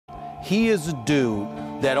he is a dude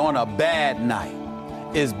that on a bad night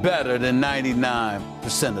is better than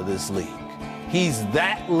 99% of this league. He's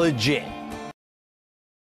that legit.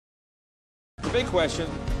 The big question,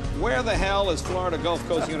 where the hell is Florida Gulf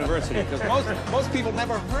Coast University? Because most people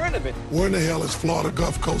never heard of it. Where in the hell is Florida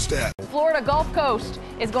Gulf Coast at? Florida Gulf Coast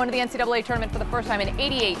is going to the NCAA tournament for the first time in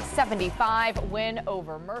 88-75 win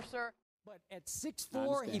over Mercer. But at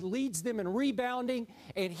 6'4", he leads them in rebounding,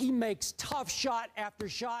 and he makes tough shot after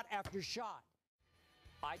shot after shot.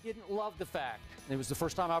 I didn't love the fact, and it was the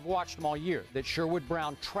first time I've watched him all year, that Sherwood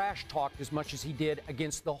Brown trash-talked as much as he did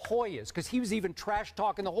against the Hoyas, because he was even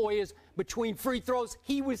trash-talking the Hoyas between free throws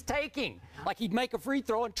he was taking. Like he'd make a free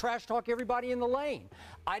throw and trash-talk everybody in the lane.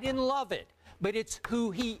 I didn't love it, but it's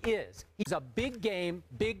who he is. He's a big game,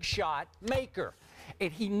 big shot maker,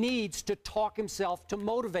 and he needs to talk himself to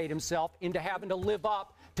motivate himself into having to live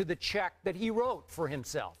up to the check that he wrote for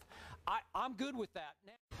himself. I'm good with that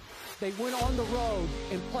now. They went on the road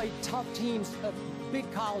and played tough teams,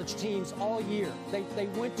 big college teams all year. They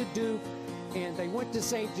went to Duke, and they went to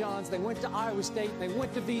St. John's, they went to Iowa State, they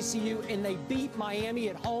went to VCU, and they beat Miami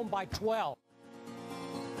at home by 12.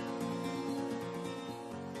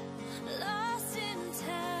 Lost in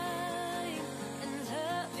time and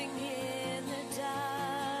loving in the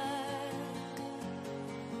dark.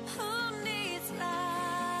 Who needs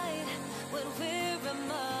light when we're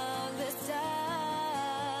among the stars?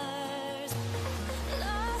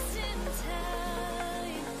 Lost in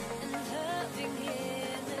time and loving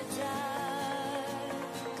in the dark.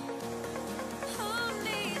 Who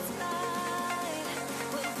needs light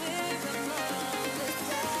when we're among the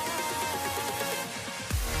stars?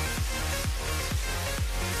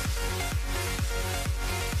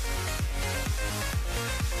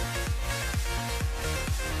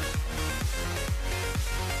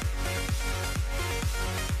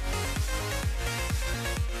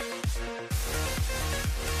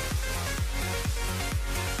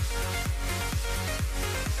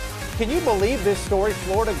 Can you believe this story?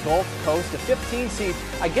 Florida Gulf Coast, a 15 seed.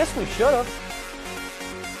 I guess we should have.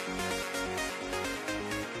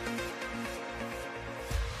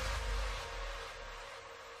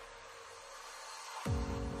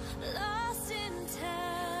 Lost in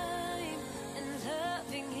time and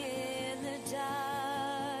loving in the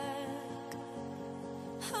dark.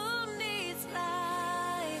 Who needs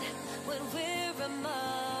light when we're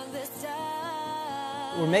among the stars?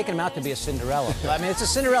 We're making them out to be a Cinderella. I mean, it's a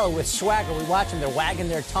Cinderella with swagger. We watch them, they're wagging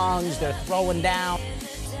their tongues, they're throwing down. In the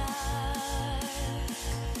dark.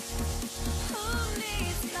 Who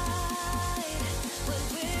needs light when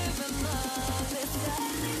we're among the stars?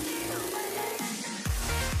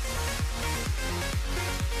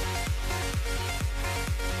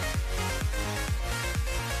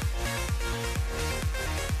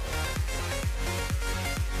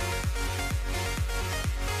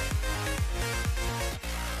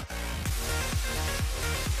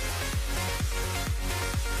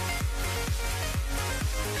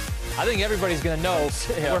 I think everybody's going to know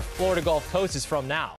where Florida Gulf Coast is from now.